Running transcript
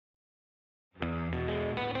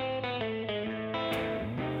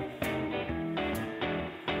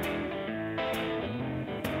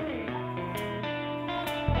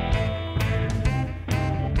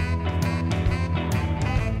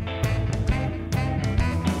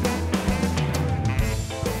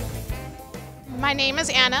My name is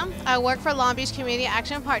Anna. I work for Long Beach Community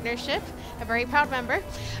Action Partnership, a very proud member.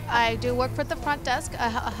 I do work for the front desk. I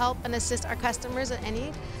help and assist our customers in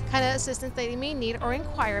any kind of assistance they may need or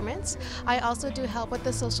requirements. I also do help with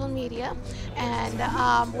the social media,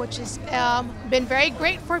 and which has been very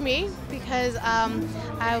great for me because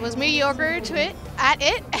I was mediocre at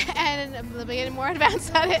it, and I'm getting more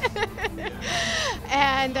advanced at it.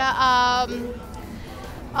 And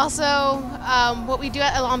also, what we do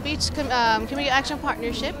at Long Beach Community Action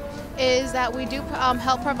Partnership is that we do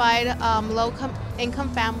help provide low-income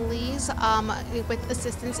families with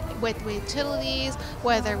assistance with utilities,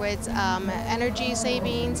 whether it's energy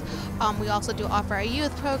savings. We also do offer a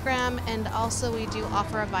youth program, and also we do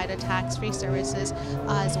provide tax-free services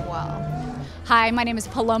as well. Hi, my name is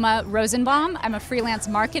Paloma Rosenbaum. I'm a freelance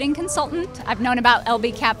marketing consultant. I've known about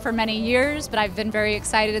LBCAP for many years, but I've been very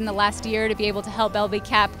excited in the last year to be able to help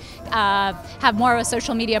LBCAP have more of a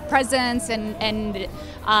social media presence and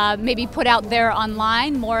maybe put out there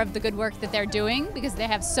online more of the good work that they're doing, because they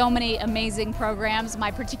have so many amazing programs.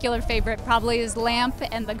 My particular favorite probably is LAMP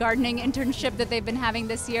and the gardening internship that they've been having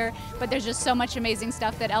this year, but there's just so much amazing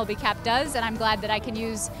stuff that LBCAP does, and I'm glad that I can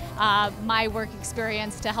use my work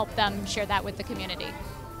experience to help them share that with the community.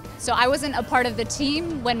 So I wasn't a part of the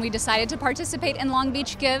team when we decided to participate in Long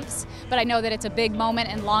Beach Gives, but I know that it's a big moment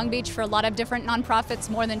in Long Beach for a lot of different nonprofits,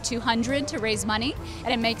 more than 200 to raise money,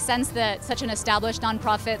 and it makes sense that such an established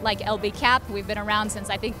nonprofit like LBCAP, we've been around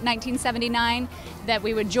since I think 1979, that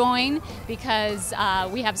we would join, because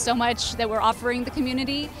we have so much that we're offering the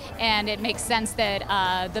community, and it makes sense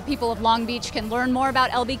that the people of Long Beach can learn more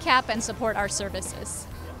about LBCAP and support our services.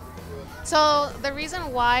 So the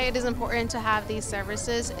reason why it is important to have these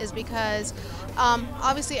services is because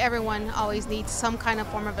obviously everyone always needs some kind of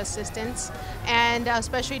form of assistance, and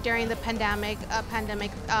especially during the pandemic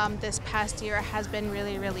this past year has been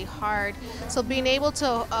really, really hard. So being able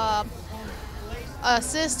to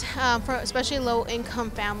assist for especially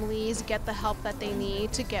low-income families get the help that they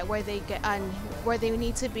need to get where they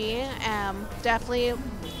need to be definitely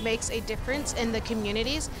makes a difference in the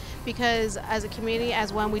communities, because as a community,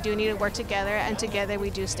 as one, we do need to work together, and together we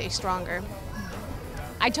do stay stronger.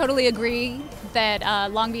 I totally agree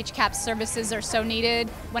that Long Beach CAP's services are so needed.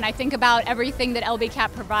 When I think about everything that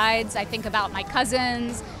LBCAP provides, I think about my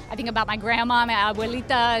cousins, I think about my grandma, my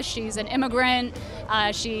abuelita. She's an immigrant.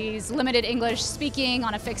 She's limited English speaking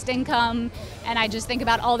on a fixed income. And I just think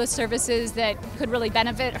about all the services that could really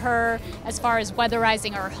benefit her, as far as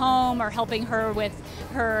weatherizing her home or helping her with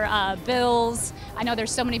her bills. I know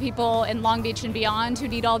there's so many people in Long Beach and beyond who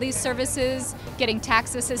need all these services, getting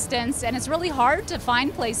tax assistance. And it's really hard to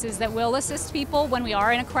find places that will assist people when we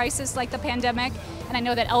are in a crisis like the pandemic. And I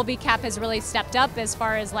know that LBCAP has really stepped up as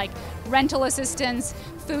far as like rental assistance,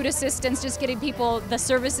 food assistance, just getting people the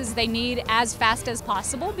services they need as fast as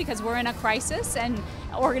possible, because we're in a crisis, and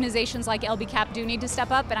organizations like LBCAP do need to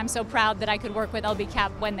step up, and I'm so proud that I could work with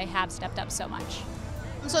LBCAP when they have stepped up so much.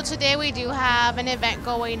 So today we do have an event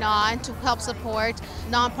going on to help support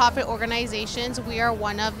nonprofit organizations. We are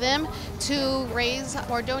one of them, to raise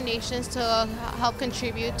more donations to help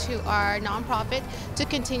contribute to our nonprofit to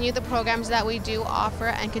continue the programs that we do offer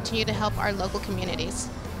and continue to help our local communities.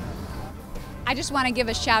 I just want to give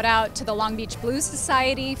a shout out to the Long Beach Blues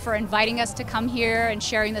Society for inviting us to come here and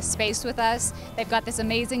sharing the space with us. They've got this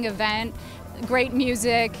amazing event, great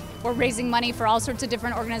music. We're raising money for all sorts of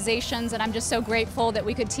different organizations, and I'm just so grateful that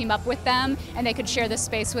we could team up with them and they could share this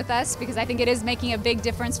space with us, because I think it is making a big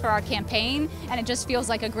difference for our campaign, and it just feels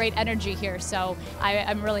like a great energy here. So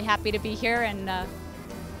I'm really happy to be here and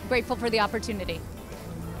grateful for the opportunity.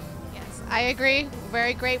 I agree.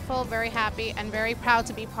 Very grateful, very happy, and very proud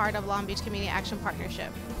to be part of Long Beach Community Action Partnership.